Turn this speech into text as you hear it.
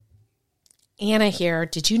Anna here.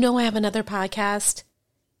 Did you know I have another podcast?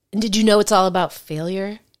 And did you know it's all about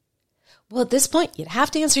failure? Well, at this point, you'd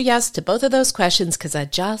have to answer yes to both of those questions because I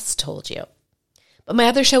just told you. But my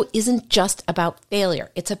other show isn't just about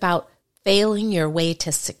failure. It's about failing your way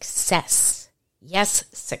to success. Yes,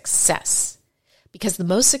 success. Because the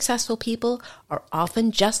most successful people are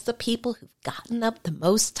often just the people who've gotten up the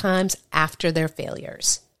most times after their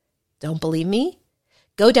failures. Don't believe me?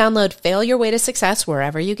 Go download Fail Your Way to Success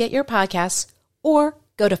wherever you get your podcasts, or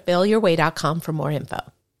go to failyourway.com for more info.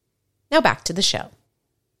 Now back to the show.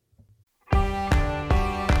 Hi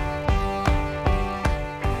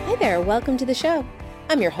there, welcome to the show.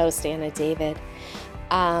 I'm your host, Anna David.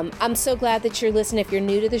 I'm so glad that you're listening. If you're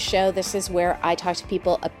new to the show, this is where I talk to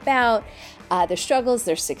people about their struggles,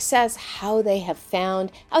 their success, how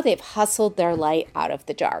they've hustled their light out of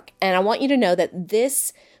the dark. And I want you to know that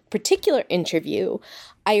this particular interview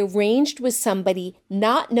I arranged with somebody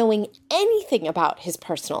not knowing anything about his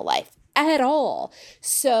personal life at all.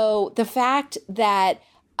 So the fact that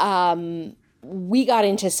we got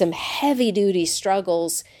into some heavy duty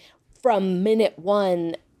struggles from minute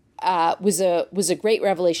one was a great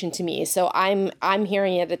revelation to me. So I'm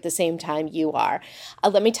hearing it at the same time you are.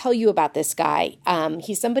 Let me tell you about this guy.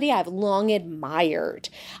 He's somebody I've long admired.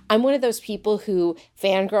 I'm one of those people who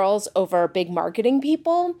fangirls over big marketing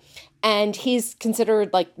people, and he's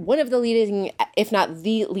considered like one of the leading, if not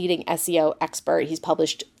the leading SEO expert. He's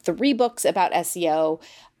published 3 books about SEO.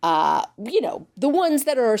 The ones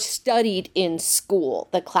that are studied in school,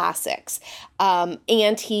 the classics.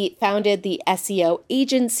 And he founded the SEO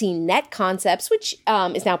agency Net Concepts, which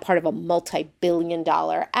is now part of a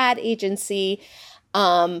multi-billion-dollar ad agency.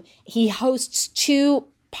 He hosts 2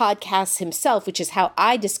 podcasts himself, which is how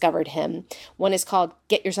I discovered him. One is called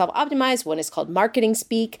Get Yourself Optimized. One is called Marketing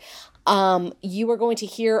Speak. You are going to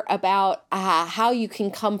hear about how you can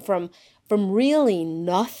come from really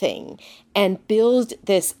nothing and build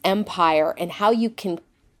this empire, and how you can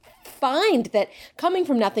find that coming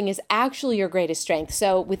from nothing is actually your greatest strength.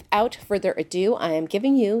 So without further ado, I am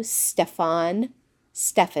giving you Stephan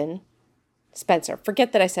Spencer.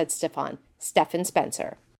 Forget that I said Stephan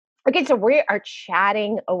Spencer. Okay, so we are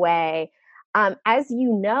chatting away. As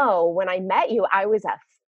you know, when I met you, I was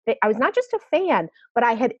not just a fan, but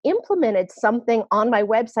I had implemented something on my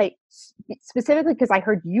website specifically because I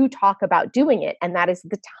heard you talk about doing it, and that is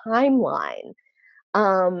the timeline.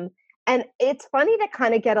 And it's funny to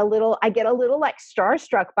kind of get a little like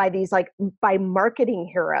starstruck by these by marketing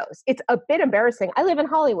heroes. It's a bit embarrassing. I live in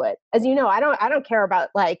Hollywood, as you know. I don't care about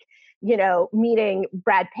meeting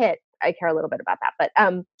Brad Pitt. I care a little bit about that,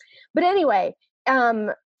 but anyway.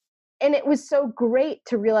 And it was so great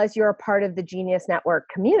to realize you're a part of the Genius Network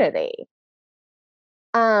community.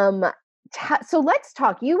 So let's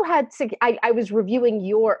talk. I was reviewing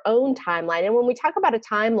your own timeline. And when we talk about a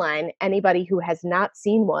timeline, anybody who has not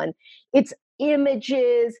seen one, it's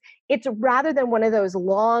images. It's rather than one of those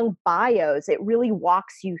long bios, it really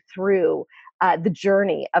walks you through the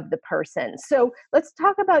journey of the person. So let's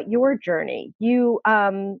talk about your journey. You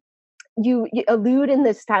allude in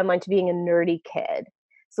this timeline to being a nerdy kid.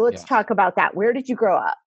 So let's talk about that. Where did you grow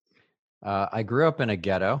up? I grew up in a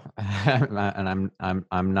ghetto, and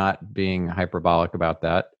I'm not being hyperbolic about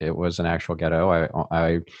that. It was an actual ghetto.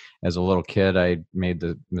 I as a little kid, I made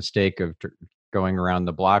the mistake of going around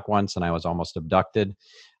the block once, and I was almost abducted.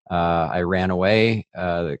 I ran away.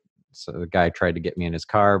 So the guy tried to get me in his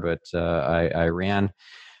car, but I ran.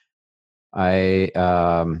 I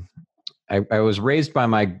was raised by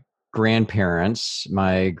my grandparents,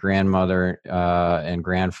 my grandmother and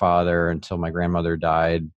grandfather, until my grandmother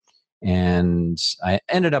died, and I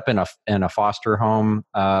ended up in a foster home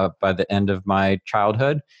by the end of my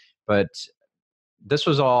childhood. But this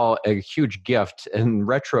was all a huge gift. In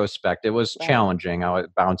retrospect, it was challenging. I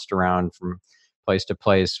bounced around from place to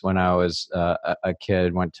place when I was a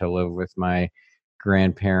kid. Went to live with my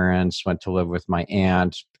grandparents. Went to live with my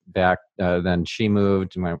aunt. Then she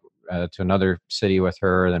moved and went to another city with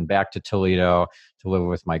her, then back to Toledo to live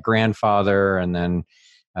with my grandfather, and then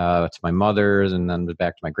to my mother's, and then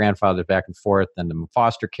back to my grandfather, back and forth, then to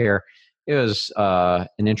foster care. It was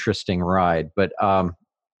an interesting ride. But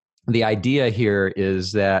the idea here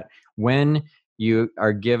is that when you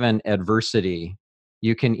are given adversity,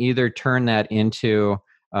 you can either turn that into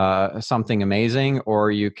something amazing,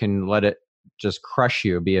 or you can let it just crush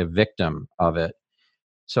you, be a victim of it.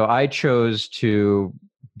 So I chose to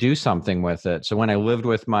do something with it. So when I lived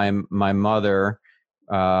with my mother,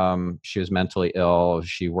 she was mentally ill.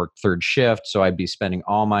 She worked 3rd shift. So I'd be spending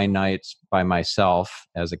all my nights by myself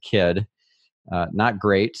as a kid. Not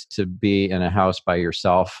great to be in a house by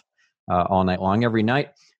yourself all night long every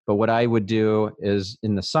night. But what I would do is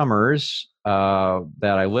in the summers that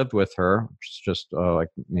I lived with her, which is just like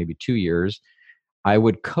maybe 2 years, I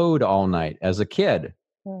would code all night as a kid.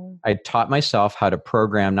 I taught myself how to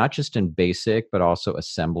program, not just in BASIC, but also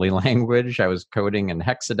assembly language. I was coding in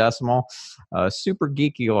hexadecimal, super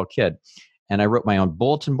geeky little kid. And I wrote my own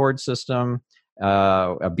bulletin board system,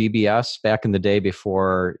 a BBS back in the day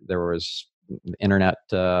before there was internet,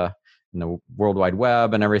 the World Wide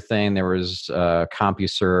Web and everything. There was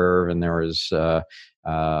CompuServe, and there was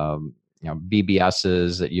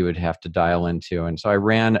BBSs that you would have to dial into. And so I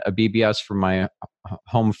ran a BBS from my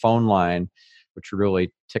home phone line, which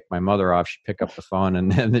really ticked my mother off. She'd pick up the phone,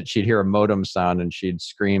 and then she'd hear a modem sound, and she'd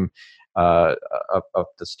scream up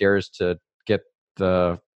the stairs to get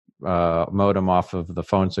the modem off of the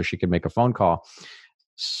phone so she could make a phone call.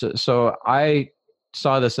 So I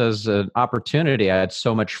saw this as an opportunity. I had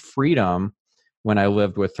so much freedom when I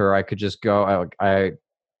lived with her. I could just go.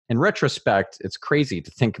 In retrospect, it's crazy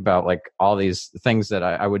to think about like all these things that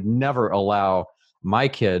I would never allow my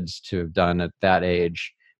kids to have done at that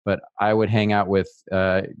age. But I would hang out with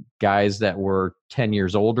guys that were 10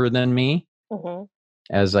 years older than me. Mm-hmm.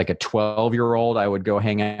 As like a 12-year-old, I would go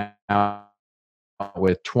hang out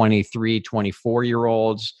with 23,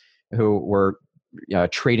 24-year-olds who were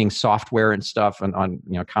trading software and stuff on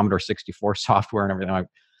Commodore 64 software and everything.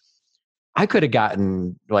 I could have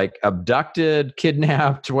gotten like abducted,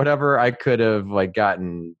 kidnapped, whatever. I could have like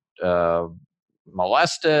gotten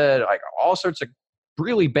molested. Like all sorts of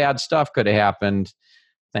really bad stuff could have happened.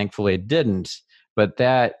 Thankfully, it didn't. But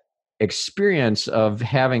that experience of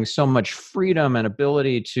having so much freedom and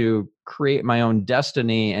ability to create my own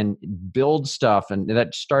destiny and build stuff, and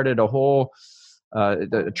that started a whole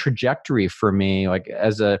the trajectory for me. Like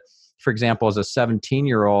for example, as a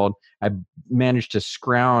 17-year-old, I managed to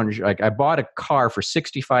scrounge, like I bought a car for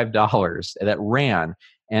 $65 that ran,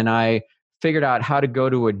 and I figured out how to go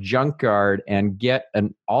to a junkyard and get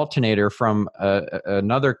an alternator from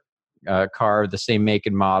another car, the same make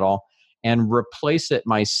and model, and replace it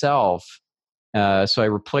myself. So I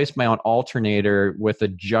replaced my own alternator with a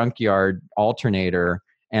junkyard alternator,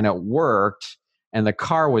 and it worked. And the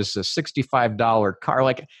car was a $65 car.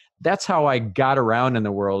 Like that's how I got around in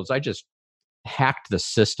the world. Is I just hacked the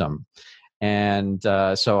system. And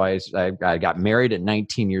so I got married at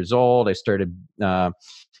 19 years old. I started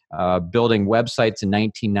building websites in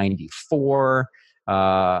 1994.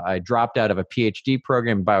 I dropped out of a PhD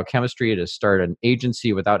program in biochemistry to start an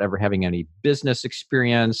agency without ever having any business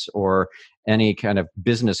experience or any kind of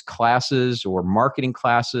business classes or marketing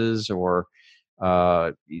classes or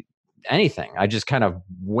anything. I just kind of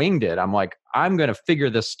winged it. I'm like, I'm going to figure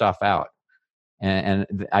this stuff out.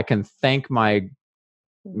 And I can thank my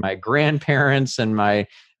grandparents and my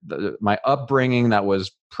upbringing that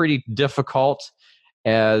was pretty difficult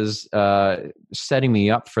as setting me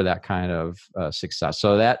up for that kind of success.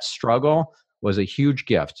 So that struggle was a huge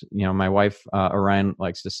gift. My wife, Orion,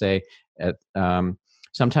 likes to say,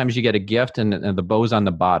 sometimes you get a gift and the bow's on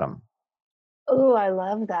the bottom. Oh, I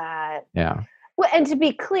love that. Yeah. Well, and to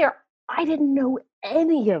be clear, I didn't know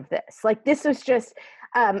any of this. Like this was just,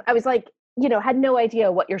 I was like, had no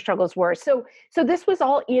idea what your struggles were. So this was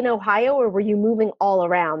all in Ohio, or were you moving all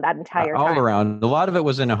around that entire time? All around. A lot of it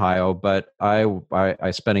was in Ohio, but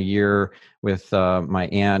I spent a year with my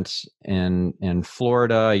aunt in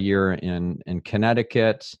Florida, a year in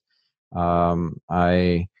Connecticut.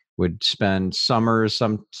 I would spend summers,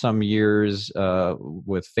 some years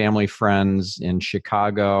with family friends in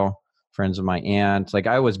Chicago, friends of my aunt. Like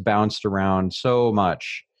I was bounced around so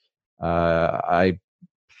much.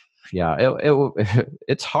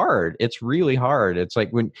 It's hard. It's really hard. It's like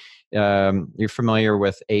when you're familiar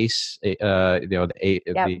with ACE,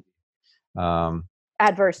 the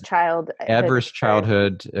adverse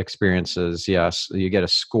childhood experiences. Yes, you get a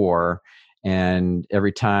score, and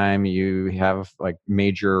every time you have like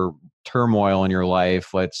major turmoil in your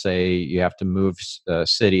life, let's say you have to move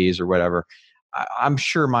cities or whatever, I'm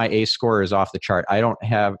sure my ACE score is off the chart. I don't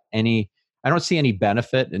see any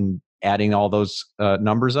benefit in adding all those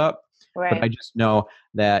numbers up. Right. But I just know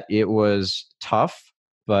that it was tough,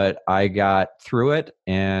 but I got through it,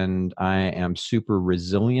 and I am super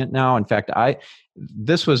resilient now. In fact,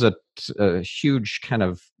 this was a huge kind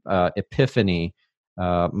of epiphany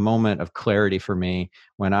moment of clarity for me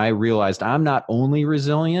when I realized I'm not only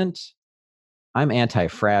resilient, I'm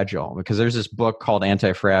anti-fragile, because there's this book called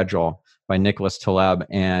Anti-Fragile by Nicholas Taleb,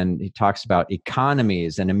 and he talks about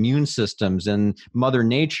economies and immune systems and Mother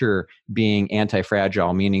Nature being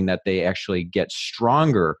anti-fragile, meaning that they actually get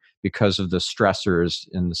stronger because of the stressors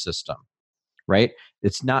in the system, right?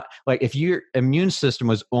 It's not like if your immune system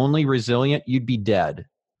was only resilient, you'd be dead.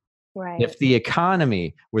 Right. If the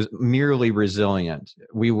economy was merely resilient,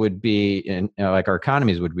 we would be in, like our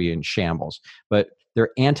economies would be in shambles. But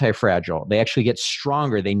they're anti-fragile. They actually get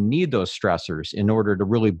stronger. They need those stressors in order to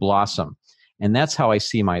really blossom. And that's how I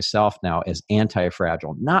see myself now, as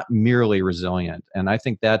anti-fragile, not merely resilient. And I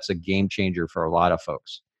think that's a game changer for a lot of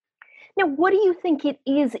folks. Now, what do you think it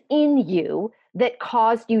is in you that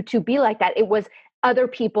caused you to be like that? It was other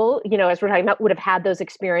people, as we're talking about, would have had those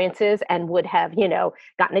experiences and would have,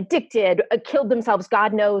 gotten addicted, killed themselves,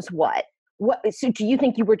 God knows what. So do you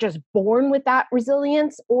think you were just born with that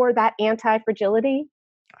resilience or that anti-fragility?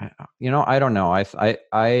 I don't know. It's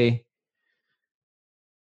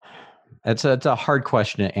a hard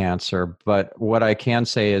question to answer, but what I can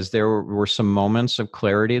say is there were some moments of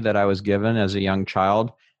clarity that I was given as a young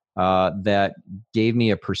child that gave me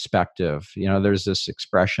a perspective. There's this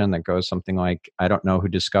expression that goes something like, I don't know who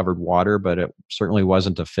discovered water, but it certainly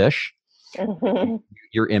wasn't a fish. Mhm.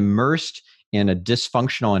 You're immersed in a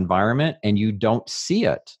dysfunctional environment and you don't see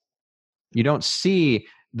it. You don't see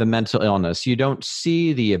the mental illness. You don't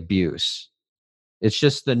see the abuse. It's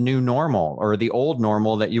just the new normal or the old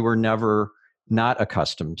normal that you were never not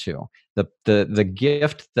accustomed to. The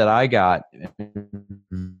gift that I got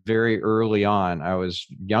very early on, I was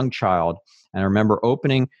a young child, and I remember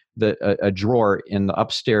opening a drawer in the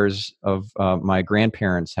upstairs of my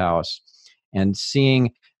grandparents' house and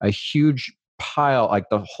seeing a huge pile, like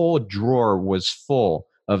the whole drawer was full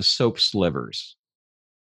of soap slivers,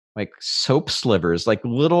 like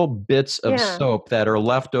little bits of Yeah. soap that are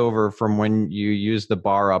left over from when you use the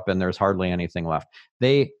bar up and there's hardly anything left.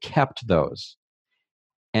 They kept those.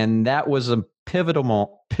 And that was a pivotal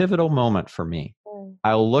moment for me. Mm.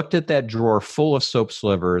 I looked at that drawer full of soap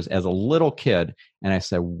slivers as a little kid and I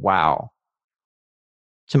said, wow,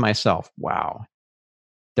 to myself, wow,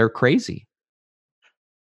 they're crazy.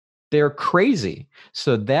 They're crazy.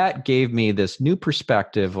 So that gave me this new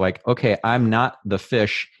perspective, like, okay, I'm not the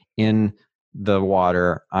fish in the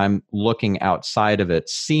water. I'm looking outside of it,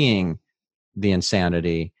 seeing the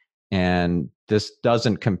insanity, and this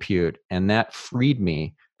doesn't compute. And that freed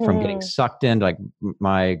me from getting Mm. sucked into, like,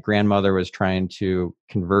 my grandmother was trying to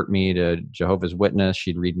convert me to Jehovah's Witness.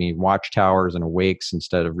 She'd read me Watchtowers and Awakes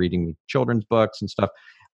instead of reading me children's books and stuff.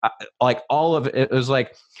 Like all of it, it was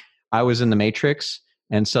like I was in the Matrix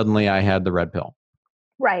and suddenly I had the red pill.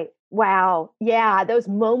 Right. Wow. Yeah. Those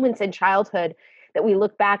moments in childhood that we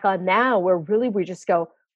look back on now where really we just go,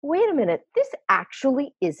 wait a minute, this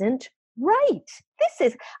actually isn't right.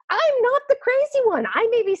 I'm not the crazy one. I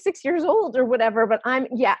may be 6 years old or whatever, but I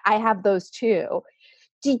have those too.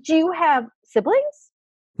 Did you have siblings?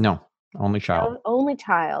 No, only child. No, only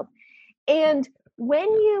child. And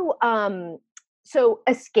when you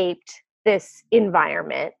escaped this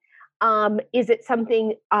environment, is it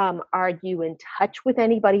something, are you in touch with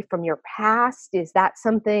anybody from your past? Is that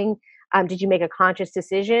something, did you make a conscious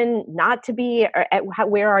decision not to be, or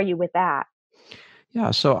where are you with that?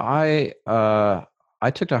 Yeah, so I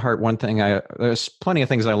took to heart one thing. There's plenty of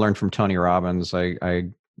things I learned from Tony Robbins. I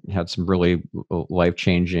had some really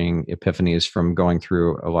life-changing epiphanies from going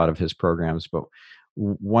through a lot of his programs. But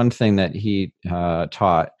one thing that he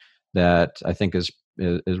taught that I think is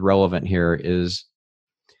relevant here is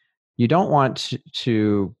you don't want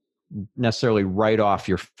to necessarily write off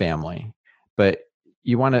your family, but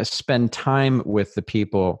you want to spend time with the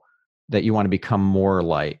people that you want to become more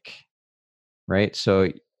like, right? So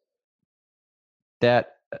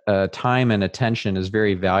that time and attention is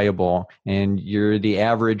very valuable, and you're the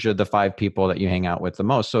average of the 5 people that you hang out with the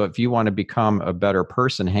most. So if you want to become a better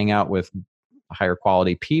person, hang out with higher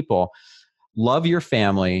quality people, love your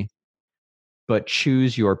family, but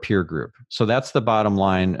choose your peer group. So that's the bottom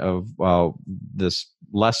line of this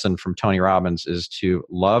lesson from Tony Robbins, is to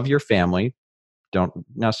love your family. Don't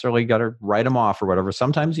necessarily got to write them off or whatever.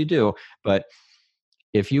 Sometimes you do, but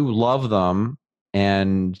if you love them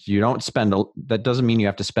and you don't spend, that doesn't mean you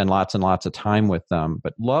have to spend lots and lots of time with them,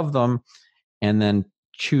 but love them and then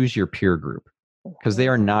choose your peer group, because they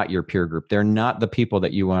are not your peer group. They're not the people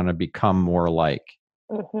that you want to become more like.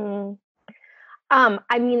 Mm-hmm.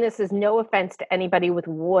 I mean, this is no offense to anybody with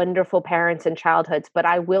wonderful parents and childhoods, but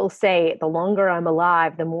I will say the longer I'm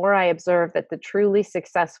alive, the more I observe that the truly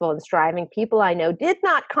successful and striving people I know did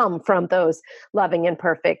not come from those loving and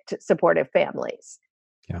perfect, supportive families.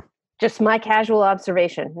 Yeah. Just my casual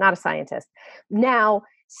observation, not a scientist. Now,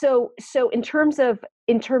 so in terms of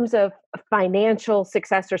financial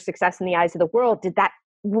success or success in the eyes of the world,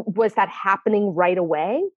 was that happening right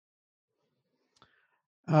away?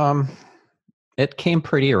 Um, it came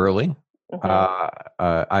pretty early.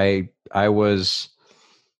 Mm-hmm. I was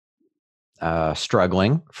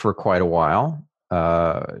struggling for quite a while.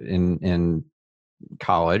 in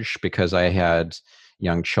college because I had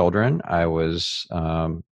young children. I was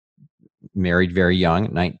married very young,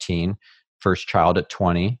 at 19, first child at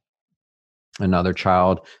 20, another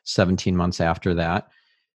child 17 months after that.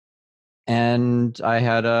 And I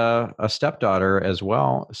had a stepdaughter as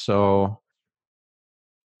well. So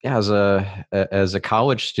yeah, as a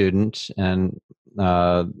college student, and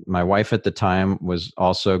my wife at the time was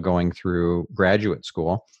also going through graduate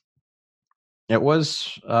school. It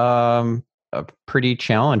was pretty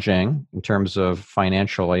challenging in terms of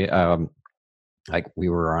financially. Like we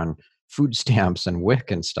were on food stamps and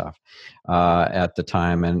WIC and stuff at the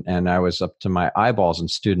time, and I was up to my eyeballs in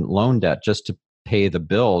student loan debt just to pay the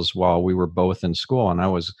bills while we were both in school, and I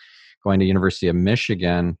was going to University of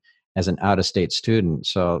Michigan as an out-of-state student.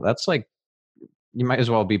 So that's like you might as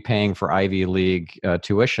well be paying for Ivy League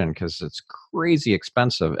tuition because it's crazy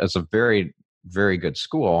expensive. It's a very, very good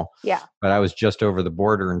school. Yeah. But I was just over the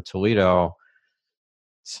border in Toledo.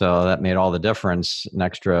 So that made all the difference, an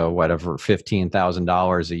extra, whatever,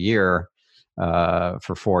 $15,000 a year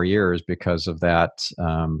for 4 years because of that,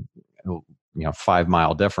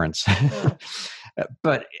 5-mile difference.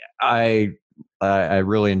 But I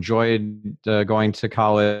really enjoyed going to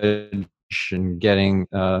college and getting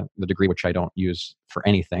the degree, which I don't use for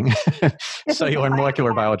anything, cellular and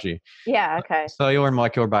molecular biology. Yeah, okay. Cellular and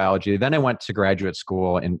molecular biology. Then I went to graduate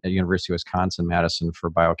school at University of Wisconsin-Madison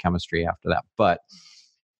for biochemistry after that. But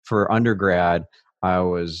for undergrad, I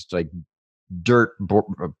was like dirt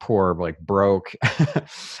poor, like broke,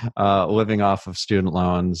 living off of student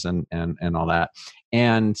loans and all that.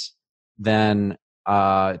 And then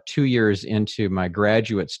 2 years into my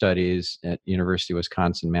graduate studies at University of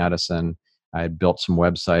Wisconsin-Madison, I had built some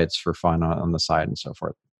websites for fun on the side and so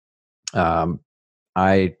forth.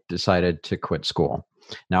 I decided to quit school.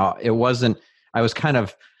 Now, I was kind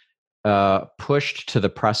of pushed to the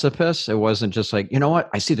precipice. It wasn't just like, you know what,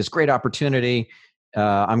 I see this great opportunity.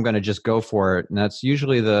 I'm going to just go for it. And that's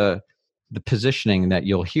usually the positioning that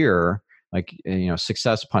you'll hear, like,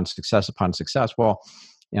 success upon success upon success. Well,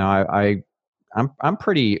 I'm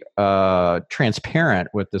pretty transparent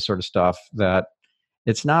with this sort of stuff that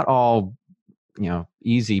it's not all,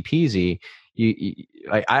 easy peasy.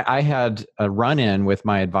 I had a run-in with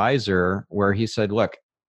my advisor where he said, look,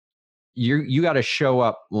 you got to show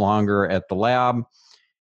up longer at the lab.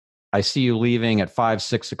 I see you leaving at 5,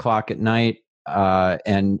 6 o'clock at night,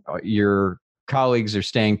 and your colleagues are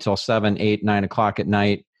staying till 7, 8, 9 o'clock at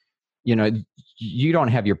night. You don't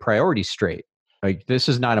have your priorities straight. Like, this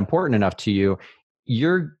is not important enough to you.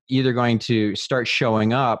 You're either going to start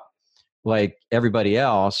showing up like everybody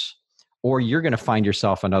else, or you're going to find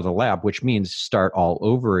yourself another lab, which means start all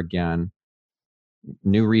over again.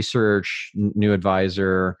 New research, new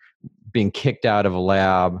advisor, being kicked out of a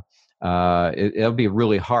lab. It'll be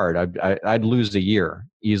really hard. I'd lose a year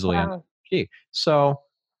easily. Wow. So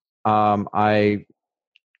I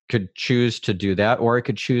could choose to do that, or I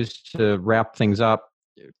could choose to wrap things up,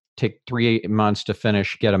 take 3 months to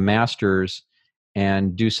finish, get a master's,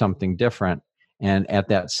 and do something different. And at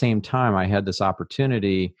that same time, I had this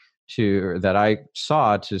opportunity that I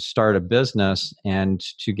saw to start a business and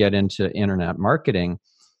to get into internet marketing.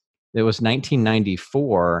 It was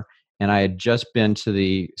 1994, and I had just been to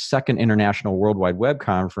the second International World Wide Web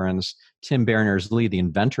Conference. Tim Berners-Lee, the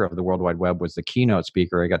inventor of the World Wide Web, was the keynote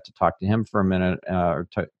speaker. I got to talk to him for a minute or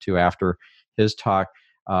two after his talk.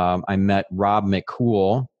 I met Rob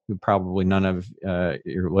McCool, who probably none of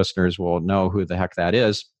your listeners will know who the heck that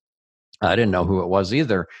is. I didn't know who it was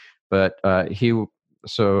either, but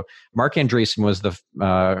so Mark Andreessen was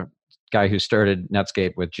the guy who started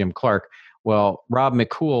Netscape with Jim Clark. Well, Rob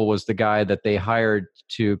McCool was the guy that they hired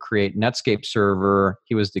to create Netscape Server.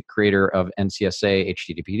 He was the creator of NCSA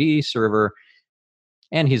HTTPD server,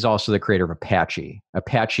 and he's also the creator of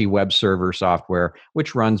Apache web server software,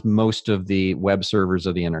 which runs most of the web servers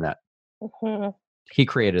of the internet. Mm-hmm. He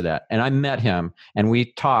created that, and I met him, and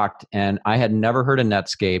we talked, and I had never heard of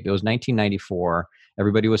Netscape. It was 1994.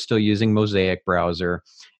 Everybody was still using Mosaic browser,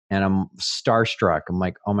 and I'm starstruck. I'm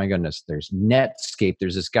like, oh my goodness, there's Netscape.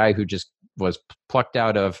 There's this guy who just was plucked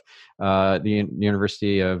out of the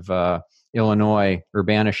University of Illinois,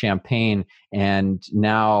 Urbana-Champaign, and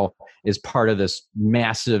now is part of this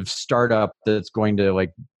massive startup that's going to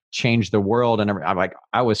like change the world. And I'm like,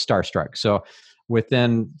 I was starstruck. So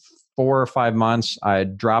within 4 or 5 months, I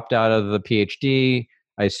dropped out of the PhD.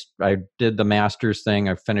 I did the master's thing.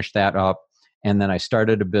 I finished that up, and then I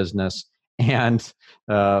started a business. And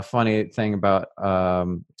funny thing about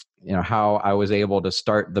how I was able to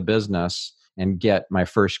start the business and get my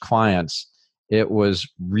first clients it was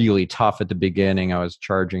really tough at the beginning. I was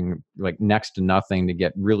charging like next to nothing to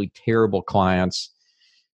get really terrible clients,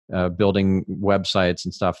 building websites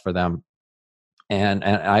and stuff for them. And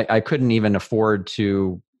I couldn't even afford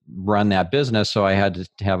to run that business. So I had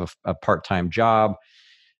to have a part-time job.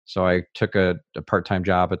 So I took a part-time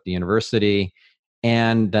job at the university,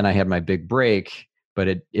 and then I had my big break, but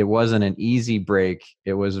it wasn't an easy break.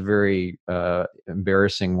 It was a very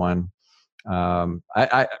embarrassing one.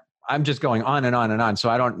 I'm just going on and on and on. So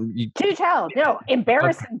I don't. Do tell. No,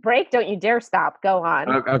 embarrassing Okay. break. Don't you dare stop. Go on.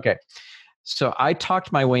 Okay. So I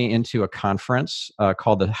talked my way into a conference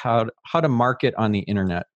called the How to Market on the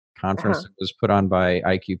Internet conference. That was put on by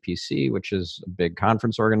IQPC, which is a big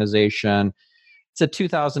conference organization. It's a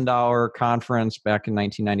 $2,000 conference back in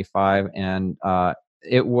 1995, and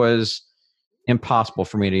it was impossible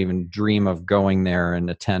for me to even dream of going there and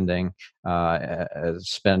attending,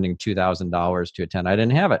 spending $2,000 to attend. I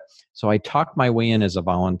didn't have it. So I talked my way in as a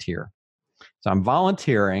volunteer. So I'm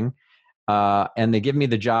volunteering, and they give me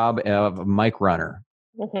the job of a mic runner.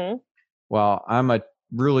 Mm-hmm. Well, I'm a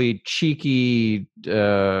really cheeky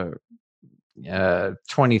 23,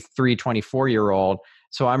 24-year-old.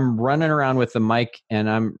 So I'm running around with the mic, and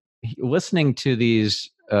I'm listening to these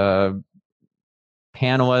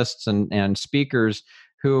panelists and speakers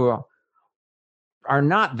who are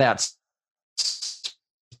not that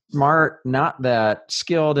smart, not that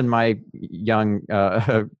skilled in my young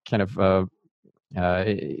kind of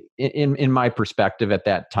in my perspective at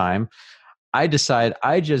that time. I decide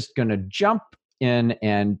I just going to jump in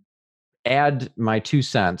and add my 2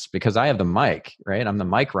 cents because I have the mic, right? I'm the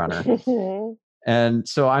mic runner. And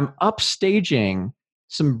so I'm upstaging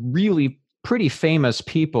some really pretty famous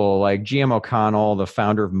people like GM O'Connell, the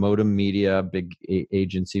founder of Modem Media, big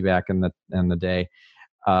agency back in the day.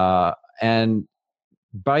 And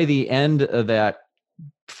by the end of that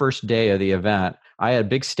first day of the event, I had a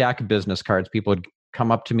big stack of business cards. People would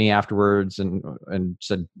come up to me afterwards and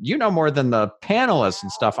said, "You know more than the panelists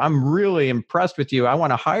and stuff. I'm really impressed with you. I want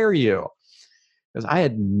to hire you." Because I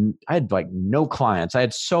had like no clients. I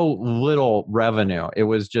had so little revenue. It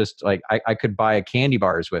was just like I could buy candy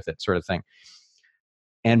bars with it, sort of thing.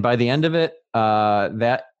 And by the end of it,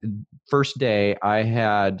 that first day, I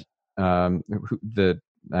had out of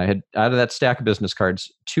that stack of business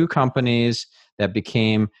cards, 2 companies that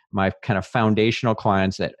became my kind of foundational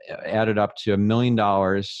clients that added up to $1 million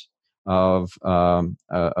of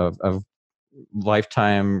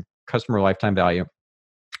customer lifetime value.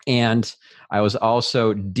 And I was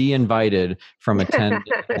also de-invited from attending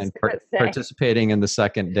and participating in the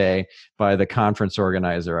second day by the conference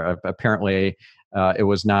organizer. Apparently, it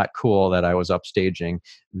was not cool that I was upstaging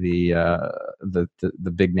the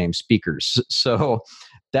big name speakers. So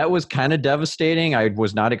that was kind of devastating. I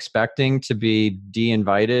was not expecting to be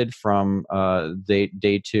de-invited from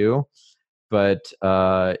day 2, but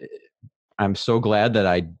I'm so glad that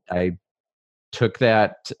I took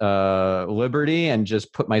that liberty and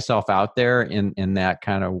just put myself out there in that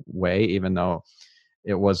kind of way, even though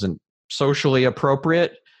it wasn't socially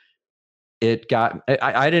appropriate.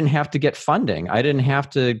 I didn't have to get funding. I didn't have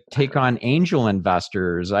to take on angel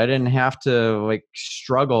investors. I didn't have to like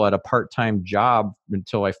struggle at a part-time job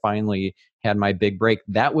until I finally had my big break.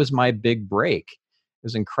 That was my big break. It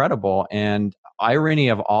was incredible. And irony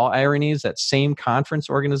of all ironies, that same conference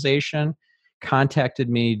organization contacted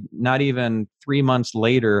me not even 3 months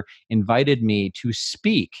later, invited me to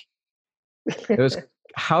speak. It was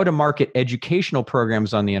how to market educational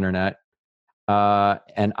programs on the internet.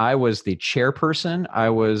 And I was the chairperson. I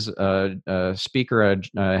was a speaker.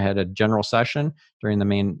 I had a general session during the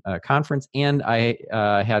main conference, and I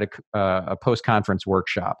had a post-conference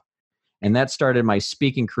workshop. And that started my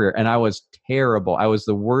speaking career. And I was terrible. I was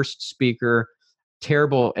the worst speaker.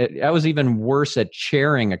 Terrible. I was even worse at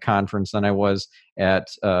chairing a conference than I was at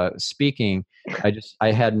speaking.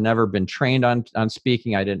 I had never been trained on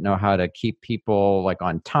speaking. I didn't know how to keep people like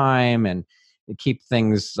on time and keep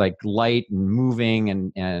things like light and moving,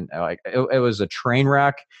 and like it was a train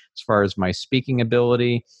wreck as far as my speaking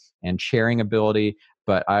ability and chairing ability.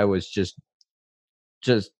 But I was just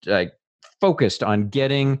like focused on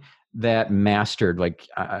getting that mastered. Like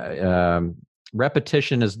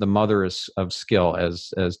repetition is the mother of skill,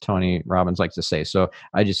 as Tony Robbins likes to say. So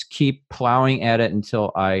I just keep plowing at it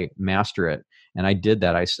until I master it. And I did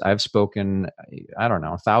that. I've spoken, I don't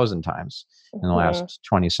know, 1,000 times in the last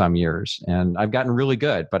 20 some years. And I've gotten really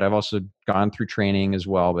good, but I've also gone through training as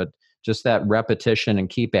well. But just that repetition and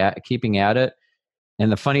keeping at it.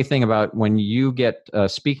 And the funny thing about when you get a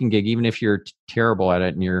speaking gig, even if you're terrible at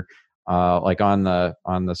it and you're like on the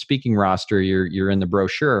speaking roster, you're in the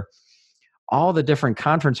brochure, all the different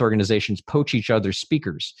conference organizations poach each other's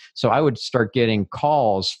speakers. So I would start getting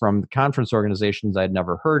calls from conference organizations I'd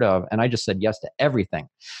never heard of, and I just said yes to everything.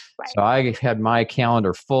 Right. So I had my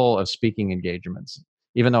calendar full of speaking engagements,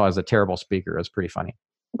 even though I was a terrible speaker. It was pretty funny.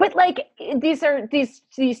 But like these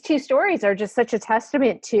two stories are just such a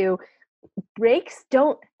testament to breaks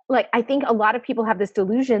don't, like, I think a lot of people have this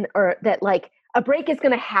delusion or that like a break is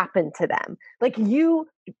going to happen to them. Like you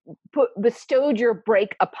bestowed your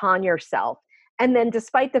break upon yourself. And then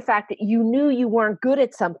despite the fact that you knew you weren't good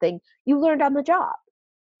at something, you learned on the job.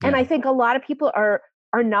 Yeah. And I think a lot of people are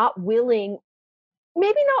not willing,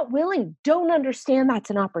 maybe not willing, don't understand that's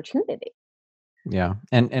an opportunity. Yeah.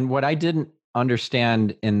 And what I didn't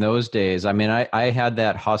understand in those days, I mean, I had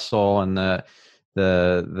that hustle and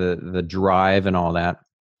the drive and all that,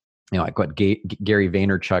 you know, like what Gary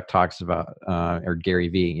Vaynerchuk talks about, or Gary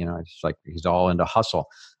V, you know, it's like, he's all into hustle.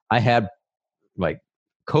 I had like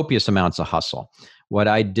copious amounts of hustle. What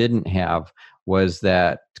I didn't have was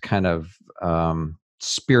that kind of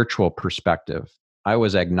spiritual perspective. I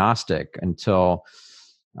was agnostic until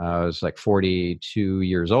I was like 42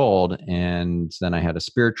 years old. And then I had a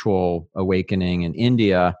spiritual awakening in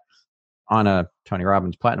India on a Tony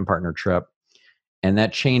Robbins Platinum Partner trip. And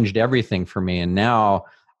that changed everything for me. And now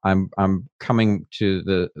I'm coming to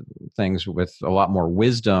the things with a lot more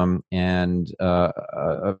wisdom and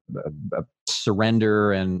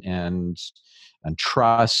surrender and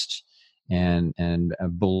trust and a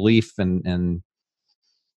belief and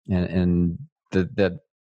that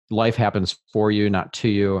life happens for you, not to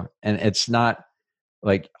you. And it's not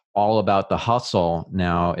like all about the hustle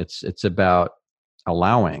now. It's about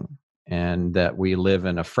allowing, and that we live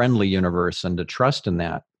in a friendly universe, and to trust in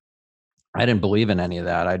that. I didn't believe in any of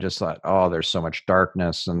that. I just thought, oh, there's so much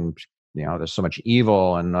darkness and, you know, there's so much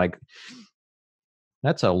evil. And like,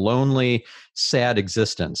 that's a lonely, sad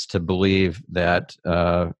existence to believe that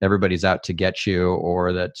everybody's out to get you,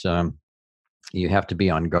 or that you have to be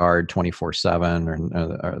on guard 24/7,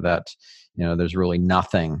 or that, you know, there's really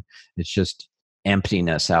nothing. It's just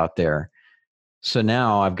emptiness out there. So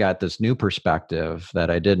now I've got this new perspective that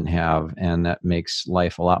I didn't have, and that makes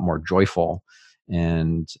life a lot more joyful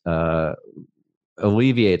and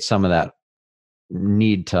alleviate some of that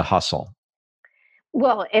need to hustle.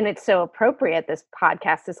 Well, and it's so appropriate. This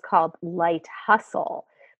podcast is called Light Hustle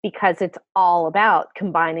because it's all about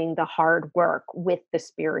combining the hard work with the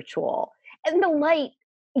spiritual and the light,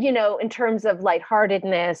 you know, in terms of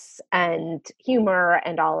lightheartedness and humor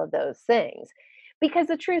and all of those things. Because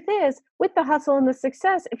the truth is, with the hustle and the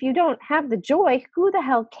success, if you don't have the joy, who the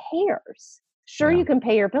hell cares? Sure, you can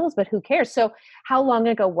pay your bills, but who cares? So how long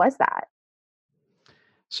ago was that?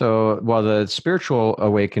 So, well, the spiritual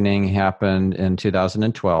awakening happened in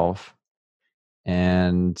 2012.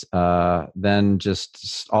 And then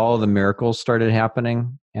just all the miracles started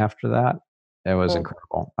happening after that. It was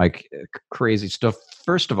incredible, like crazy stuff.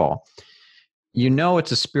 First of all, you know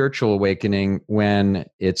it's a spiritual awakening when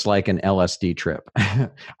it's like an LSD trip.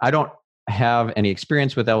 I don't have any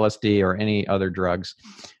experience with LSD or any other drugs,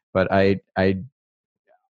 but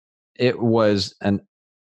it was an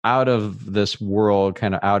out of this world,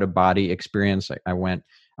 kind of out of body experience.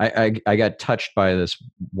 I got touched by this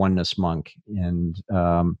oneness monk, and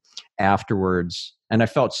afterwards, and I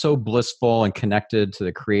felt so blissful and connected to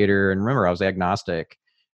the creator. And remember, I was agnostic,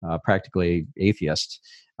 practically atheist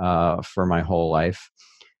for my whole life.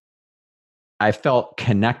 I felt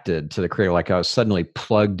connected to the creator, like I was suddenly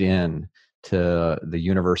plugged in to the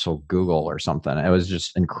universal Google or something. It was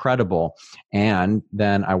just incredible. And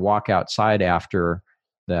then I walk outside after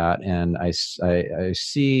that, and I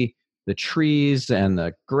see the trees and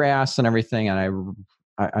the grass and everything, and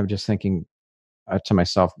I'm just thinking to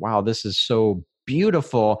myself, wow, this is so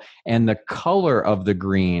beautiful. And the color of the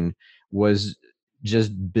green was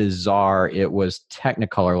just bizarre. It was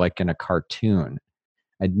Technicolor, like in a cartoon.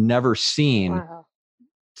 I'd never seen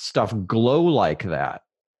stuff glow like that.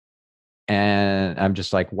 And I'm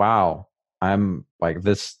just like, wow, I'm like,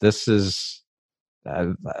 this is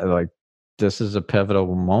like, this is a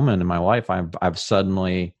pivotal moment in my life. I've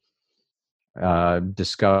suddenly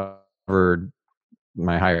discovered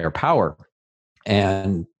my higher power.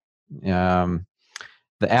 And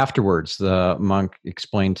afterwards, the monk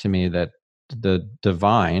explained to me that the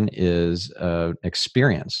divine is an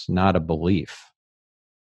experience, not a belief.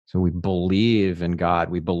 So we believe in God,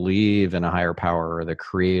 we believe in a higher power or the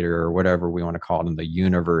creator or whatever we want to call it, in the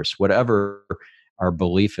universe, whatever our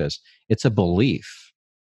belief is. It's a belief.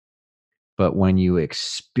 But when you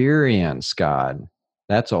experience God,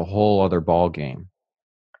 that's a whole other ball game.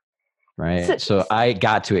 Right. So I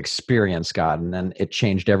got to experience God, and then it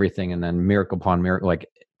changed everything. And then miracle upon miracle, like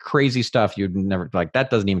crazy stuff you'd never like. That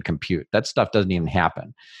doesn't even compute. That stuff doesn't even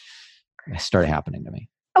happen. It started happening to me.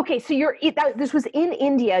 Okay, so this was in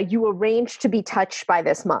India. You arranged to be touched by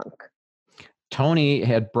this monk. Tony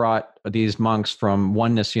had brought these monks from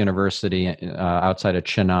Oneness University outside of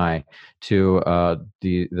Chennai to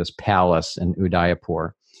this palace in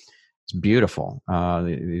Udaipur. It's beautiful.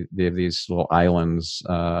 They have these little islands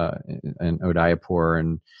in Udaipur,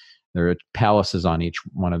 and there are palaces on each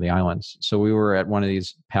one of the islands. So we were at one of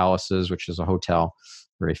these palaces, which is a hotel,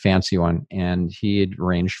 very fancy one, and he had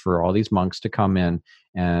arranged for all these monks to come in,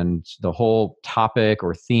 and the whole topic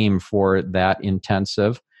or theme for that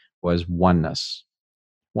intensive was oneness.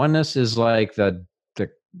 Oneness is like the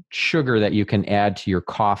sugar that you can add to your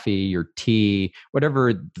coffee, your tea,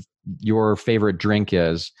 whatever your favorite drink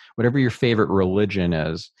is, whatever your favorite religion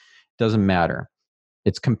is, doesn't matter.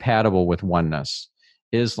 It's compatible with oneness.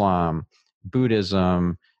 Islam,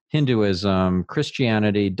 Buddhism, Hinduism,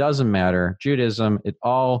 Christianity, doesn't matter. Judaism, it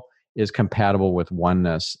all is compatible with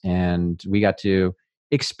oneness. And we got to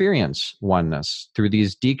experience oneness through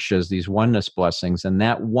these dikshas, these oneness blessings. And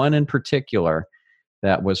that one in particular,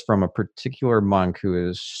 that was from a particular monk who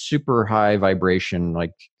is super high vibration,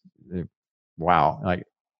 like, wow, like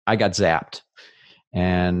I got zapped.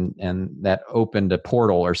 And that opened a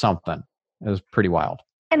portal or something. It was pretty wild.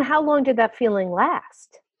 And how long did that feeling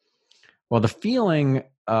last? Well, the feeling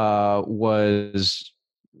was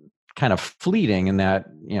kind of fleeting in that,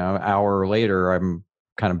 an hour later, I'm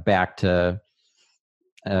kind of back to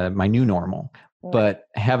my new normal. But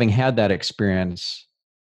having had that experience,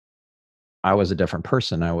 I was a different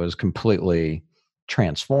person. I was completely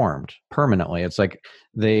transformed permanently. It's like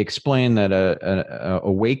they explain that a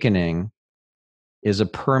awakening is a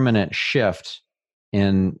permanent shift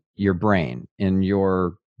in your brain, in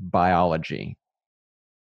your biology.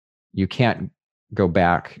 You can't go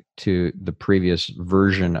back to the previous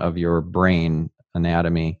version of your brain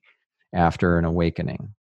anatomy after an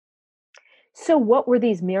awakening. So what were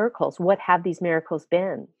these miracles? What have these miracles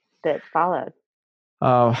been that followed?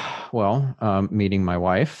 Meeting my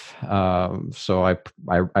wife. So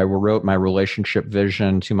I wrote my relationship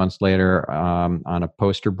vision 2 months later on a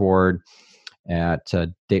poster board at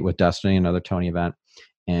Date with Destiny, another Tony event.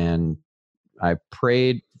 And I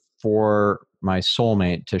prayed for my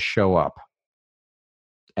soulmate to show up.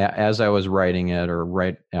 As I was writing it, or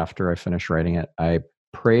right after I finished writing it, I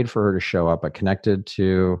prayed for her to show up. I connected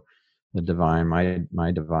to the divine,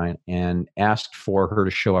 my divine, and asked for her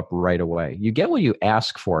to show up right away. You get what you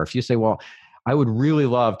ask for. If you say, well, I would really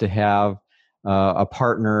love to have a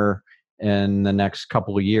partner in the next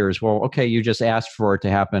couple of years. Well, okay, you just asked for it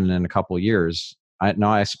to happen in a couple of years.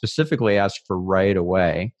 I specifically asked for right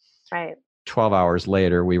away. Right. 12 hours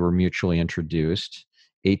later, we were mutually introduced.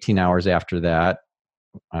 18 hours after that,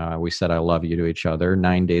 we said, I love you to each other.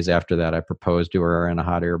 9 days after that, I proposed to her in a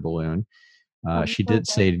hot air balloon. She did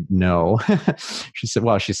say no. She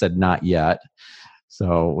said, not yet.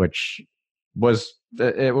 So, which was,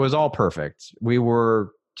 it was all perfect. We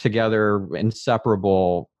were together,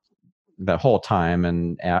 inseparable the whole time.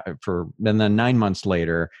 And then 9 months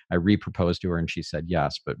later, I re-proposed to her and she said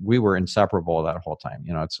yes, but we were inseparable that whole time.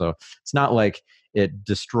 So it's not like it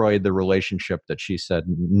destroyed the relationship that she said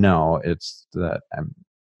no. It's that,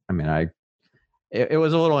 it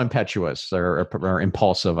was a little impetuous or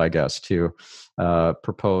impulsive, I guess, to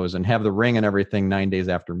propose and have the ring and everything 9 days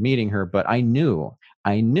after meeting her. But I knew.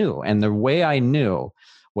 And the way I knew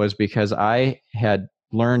was because I had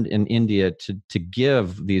learned in India to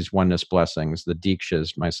give these oneness blessings, the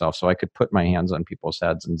dikshas, myself, so I could put my hands on people's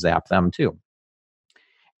heads and zap them too.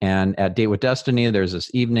 And at Date with Destiny, there's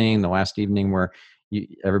this evening, the last evening, where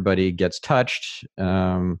everybody gets touched.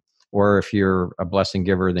 Or if you're a blessing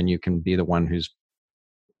giver, then you can be the one who's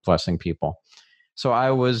blessing people. So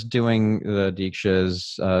I was doing the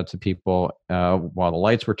dikshas to people while the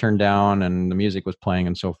lights were turned down and the music was playing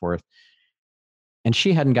and so forth. And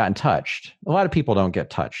she hadn't gotten touched. A lot of people don't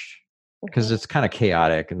get touched because it's kind of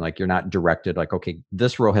chaotic and like you're not directed like, okay,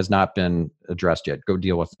 this row has not been addressed yet. Go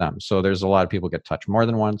deal with them. So there's a lot of people get touched more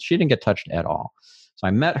than once. She didn't get touched at all. So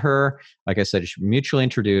I met her. Like I said, she mutually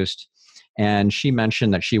introduced, and she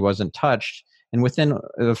mentioned that she wasn't touched. And within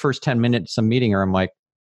the first 10 minutes of meeting her, I'm like,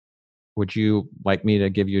 would you like me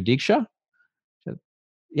to give you a diksha? She said,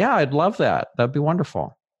 yeah, I'd love that. That'd be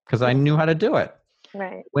wonderful. Because I knew how to do it.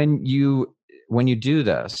 Right. When you do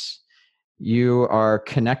this, you are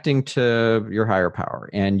connecting to your higher power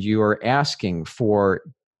and you are asking for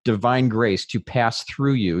divine grace to pass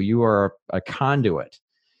through you. You are a conduit.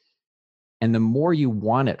 And the more you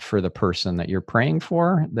want it for the person that you're praying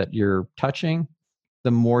for, that you're touching,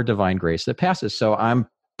 the more divine grace that passes. So I'm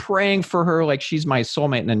praying for her like she's my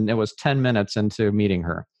soulmate. And then it was 10 minutes into meeting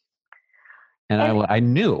her. And I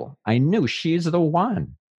knew she's the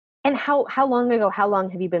one. And how long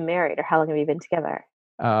have you been married, or how long have you been together?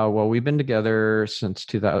 Well, we've been together since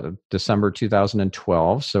December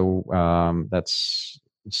 2012. So that's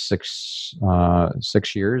 6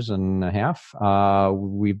 years and a half.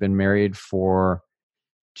 We've been married for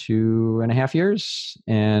 2.5 years.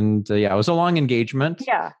 And it was a long engagement.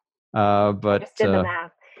 Yeah. But just did the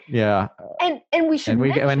math. Yeah. And we should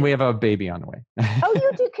and we have a baby on the way. Oh,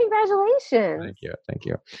 you do? Congratulations. Thank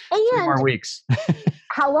you. And 3 more weeks.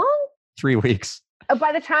 How long? 3 weeks.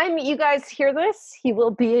 By the time you guys hear this, he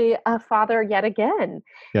will be a father yet again.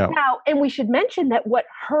 Yeah. Now, and we should mention that what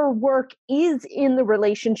her work is in the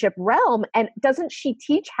relationship realm. And doesn't she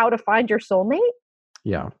teach how to find your soulmate?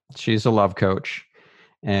 Yeah. She's a love coach.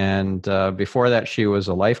 And before that, she was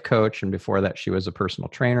a life coach. And before that, she was a personal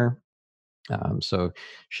trainer. So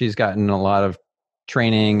she's gotten a lot of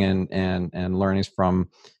training and learnings from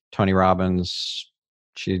Tony Robbins.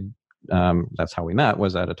 That's how we met,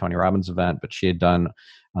 was at a Tony Robbins event, but she had done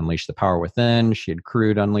Unleash the Power Within. She had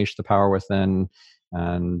crewed Unleash the Power Within.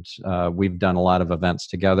 And we've done a lot of events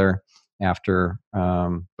together after,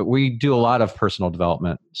 but we do a lot of personal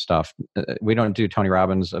development stuff. We don't do Tony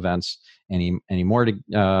Robbins events anymore,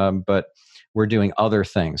 but we're doing other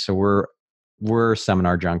things. So we're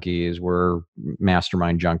seminar junkies, we're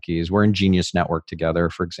mastermind junkies, we're in Genius Network together,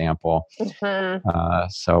 for example. Mm-hmm.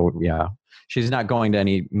 So she's not going to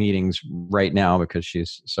any meetings right now because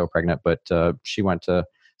she's so pregnant, but she went to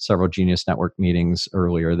several Genius Network meetings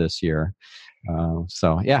earlier this year. It's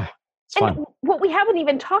fun. What we haven't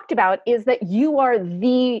even talked about is that you are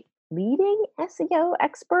the leading SEO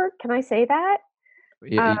expert. Can I say that?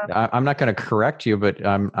 I'm not going to correct you, but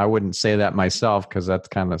I wouldn't say that myself because that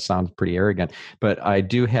kind of sounds pretty arrogant. But I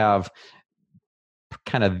do have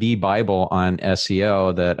kind of the Bible on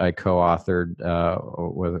SEO that I co-authored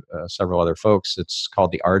with several other folks. It's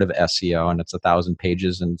called The Art of SEO, and it's 1,000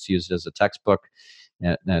 pages, and it's used as a textbook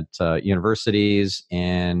at universities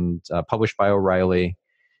and published by O'Reilly.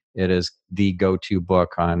 It is the go-to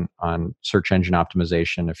book on search engine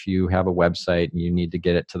optimization. If you have a website and you need to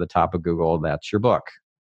get it to the top of Google, that's your book.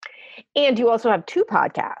 And you also have 2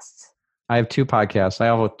 podcasts. I have 2 podcasts. I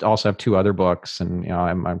also have 2 other books, and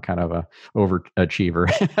I'm kind of a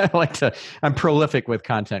overachiever. I'm prolific with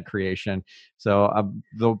content creation. So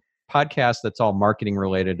the podcast that's all marketing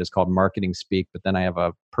related is called Marketing Speak. But then I have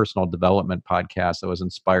a personal development podcast that was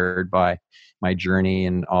inspired by my journey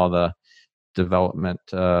and all the development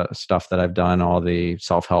stuff that I've done, all the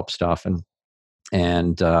self-help stuff, and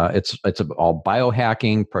it's all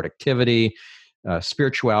biohacking, productivity,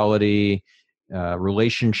 spirituality,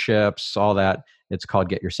 relationships, all that. It's called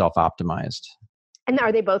Get Yourself Optimized. And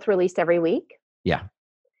are they both released every week? Yeah.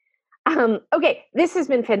 Okay, this has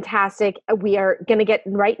been fantastic. We are going to get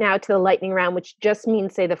right now to the lightning round, which just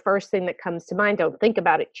means say the first thing that comes to mind. Don't think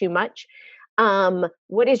about it too much.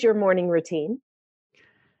 What is your morning routine?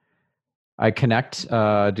 I connect,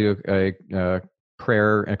 do a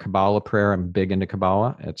prayer, a Kabbalah prayer. I'm big into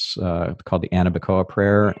Kabbalah. It's called the Anabacoa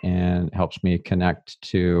prayer, and it helps me connect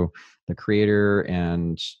to the Creator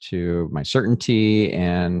and to my certainty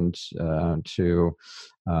and to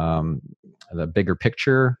the bigger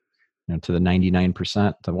picture, to the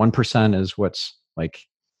 99%. The 1% is what's like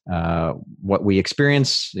what we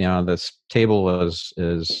experience. This table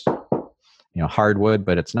is hardwood,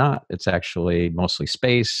 but it's not. It's actually mostly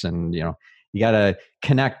space, and you got to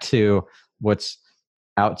connect to what's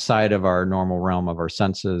outside of our normal realm of our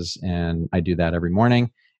senses, and I do that every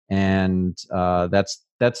morning. And that's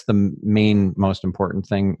the main, most important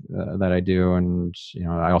thing that I do. And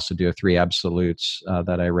I also do 3 absolutes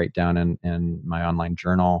that I write down in my online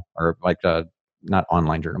journal, or not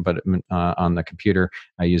online journal, but on the computer.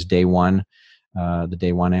 I use Day One, the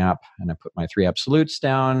Day One app, and I put my 3 absolutes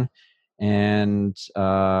down. And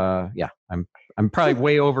I'm probably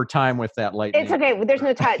way over time with that lightning. It's okay. There's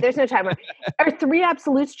no time. There's no timer. Are 3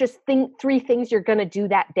 absolutes just 3 things you're going to do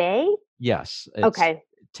that day? Yes. Okay.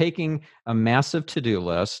 Taking a massive to-do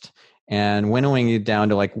list and winnowing it down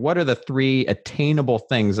to what are the 3 attainable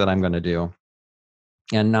things that I'm going to do,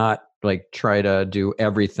 and not try to do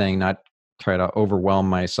everything, not try to overwhelm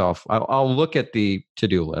myself. I'll look at the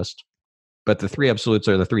to-do list, but the 3 absolutes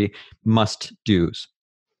are the 3 must-dos.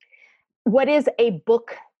 What is a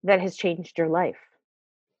book that has changed your life?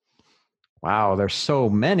 Wow, there's so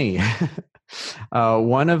many.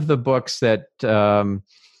 One of the books that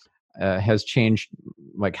has changed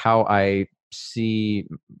how I see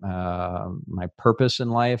my purpose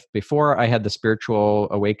in life. Before I had the spiritual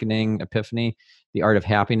awakening epiphany, The Art of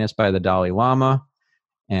Happiness by the Dalai Lama.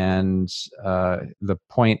 And the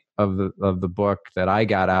point of the book that I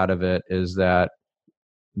got out of it is that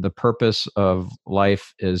the purpose of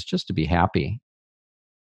life is just to be happy.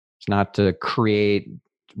 It's not to create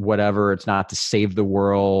whatever. It's not to save the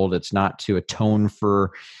world. It's not to atone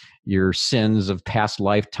for your sins of past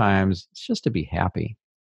lifetimes. It's just to be happy.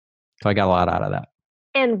 So I got a lot out of that.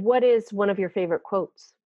 And what is one of your favorite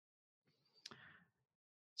quotes?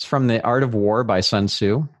 It's from The Art of War by Sun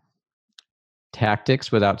Tzu.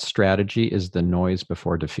 Tactics without strategy is the noise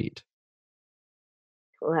before defeat.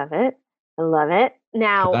 Love it. I love it.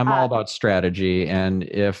 Now, I'm all about strategy. And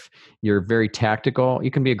if you're very tactical, you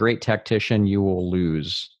can be a great tactician. You will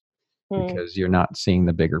lose because you're not seeing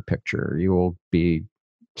the bigger picture. You will be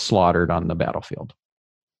slaughtered on the battlefield.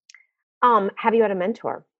 Have you had a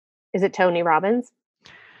mentor? Is it Tony Robbins?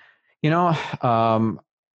 Not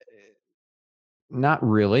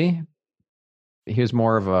really. He was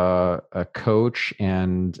more of a coach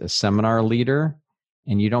and a seminar leader,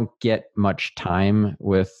 and you don't get much time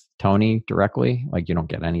with Tony directly. Like, you don't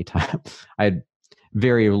get any time. I had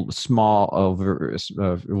very small,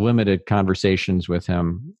 limited conversations with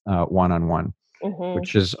him one-on-one,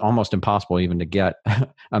 which is almost impossible even to get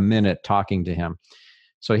a minute talking to him.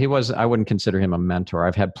 So I wouldn't consider him a mentor.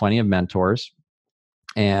 I've had plenty of mentors,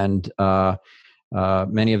 and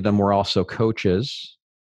many of them were also coaches.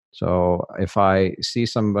 So if I see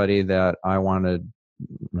somebody that I want to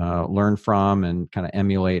learn from and kind of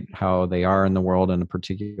emulate how they are in the world in a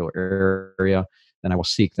particular area, then I will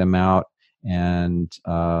seek them out. And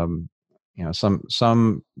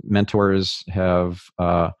some mentors have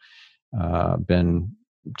been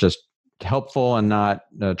just helpful and not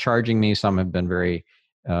charging me. Some have been very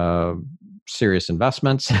serious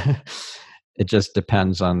investments. It just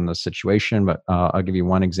depends on the situation, but I'll give you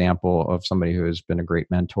one example of somebody who has been a great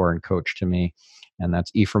mentor and coach to me, and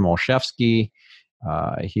that's Ephraim Olszewski.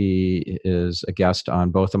 He is a guest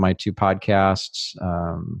on both of my two podcasts.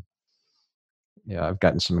 I've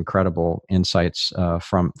gotten some incredible insights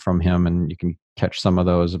from him, and you can catch some of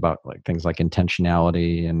those about like things like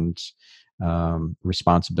intentionality and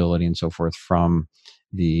responsibility and so forth from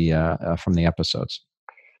the episodes.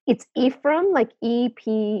 It's Ephraim, like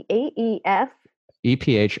E-P-A-E-F?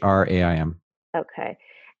 Ephraim. Okay.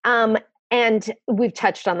 And we've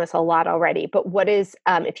touched on this a lot already, but what is,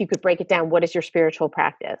 if you could break it down, what is your spiritual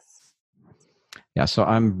practice? Yeah, so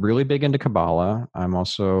I'm really big into Kabbalah. I'm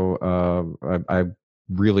also, I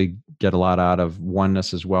really get a lot out of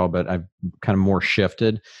oneness as well, but I've kind of more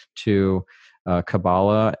shifted to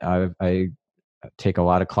Kabbalah. I take a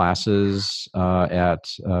lot of classes at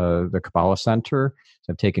the Kabbalah Center.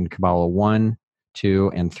 So I've taken Kabbalah 1,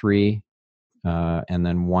 2, and 3, and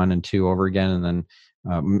then 1 and 2 over again. And then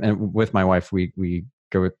and with my wife, we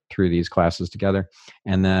go through these classes together.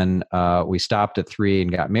 And then we stopped at 3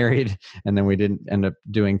 and got married. And then we didn't end up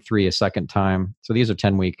doing 3 a second time. So these are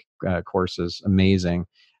 10-week courses. Amazing.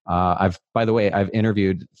 By the way, I've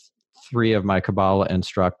interviewed 3 of my Kabbalah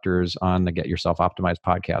instructors on the Get Yourself Optimized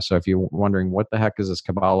podcast. So if you're wondering what the heck is this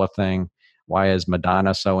Kabbalah thing, why is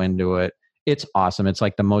Madonna so into it? It's awesome. It's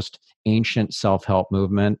like the most ancient self-help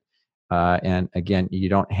movement. And again, you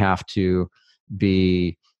don't have to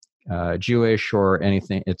be Jewish or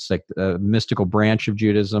anything. It's like a mystical branch of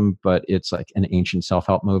Judaism, but it's like an ancient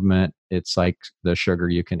self-help movement. It's like the sugar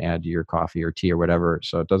you can add to your coffee or tea or whatever.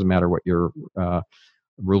 So it doesn't matter what your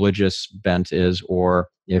religious bent is, or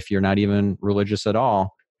if you're not even religious at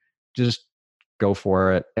all, just go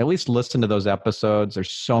for it. At least listen to those episodes. There's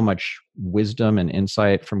so much wisdom and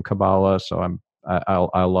insight from Kabbalah. So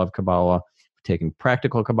I love Kabbalah. Taking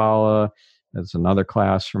practical Kabbalah. There's another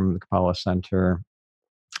class from the Kabbalah Center,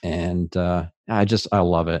 and I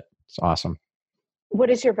love it. It's awesome. What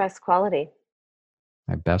is your best quality?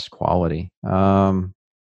 My best quality.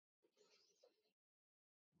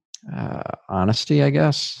 Honesty, I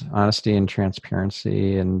guess. Honesty and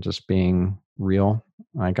transparency and just being real.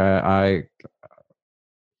 Like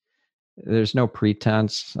there's no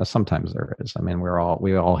pretense. Sometimes there is. I mean,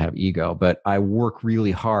 we all have ego, but I work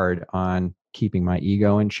really hard on keeping my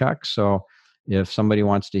ego in check. So if somebody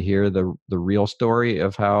wants to hear the real story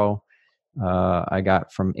of how I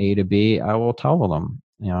got from A to B, I will tell them.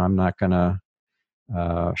 I'm not going to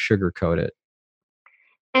sugarcoat it.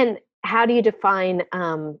 And how do you define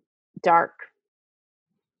dark?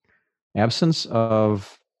 Absence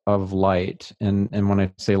of light, and when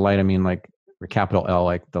I say light, I mean like a capital L,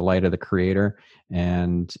 like the light of the Creator.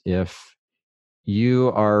 And if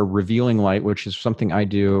you are revealing light, which is something I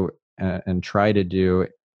do and try to do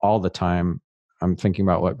all the time, I'm thinking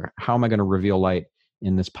about how am I going to reveal light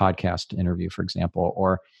in this podcast interview, for example,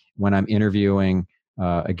 or when I'm interviewing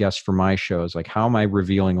a guest for my shows, like how am I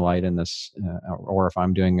revealing light in this, or if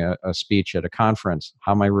I'm doing a speech at a conference,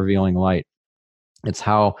 how am I revealing light? It's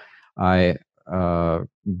how I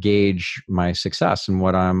gauge my success and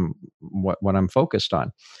what I'm focused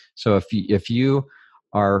on. So if you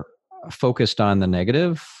are focused on the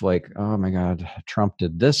negative, like, oh my God, Trump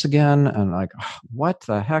did this again, and like, oh, what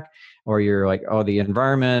the heck? Or you're like, oh, the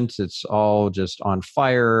environment, it's all just on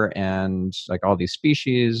fire, and like all these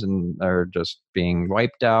species and are just being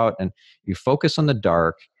wiped out, and you focus on the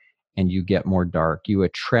dark and you get more dark. You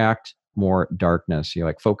attract more darkness. You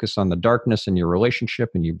like focus on the darkness in your relationship,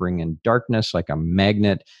 and you bring in darkness like a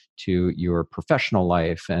magnet to your professional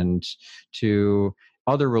life and to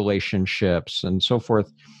other relationships and so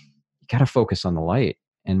forth. You got to focus on the light.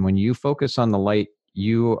 And when you focus on the light,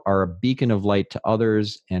 you are a beacon of light to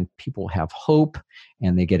others, and people have hope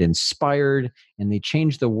and they get inspired and they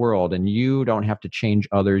change the world. And you don't have to change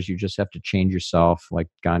others. You just have to change yourself. Like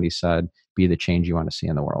Gandhi said, be the change you want to see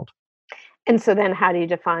in the world. And so then how do you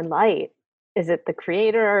define light? Is it the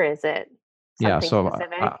creator? Is it something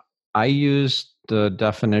specific? I use the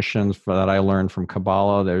definitions that I learned from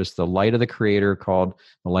Kabbalah. There's the light of the creator called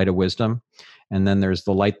the light of wisdom. And then there's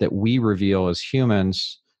the light that we reveal as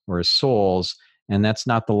humans or as souls. And that's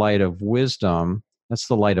not the light of wisdom. That's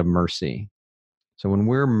the light of mercy. So when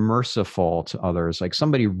we're merciful to others, like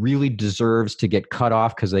somebody really deserves to get cut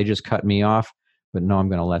off because they just cut me off, but no, I'm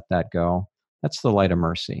going to let that go. That's the light of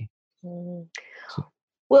mercy. Mm.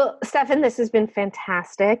 Well, Stephan, this has been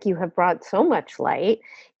fantastic. You have brought so much light.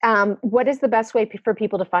 What is the best way for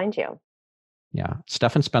people to find you? Yeah,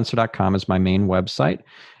 stephanspencer.com is my main website.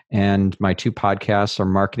 And my two podcasts are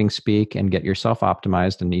Marketing Speak and Get Yourself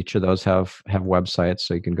Optimized. And each of those have websites.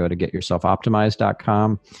 So you can go to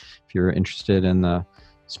getyourselfoptimized.com if you're interested in the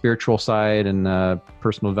spiritual side and the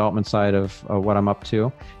personal development side of what I'm up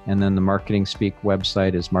to. And then the Marketing Speak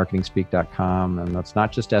website is marketingspeak.com. And that's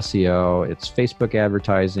not just SEO, it's Facebook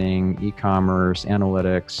advertising, e-commerce,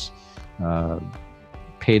 analytics,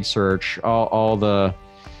 paid search, all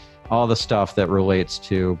the stuff that relates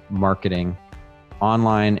to marketing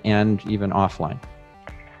online and even offline.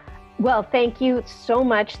 Well, thank you so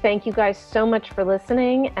much. Thank you guys so much for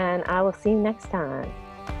listening, and I will see you next time.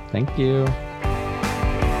 Thank you.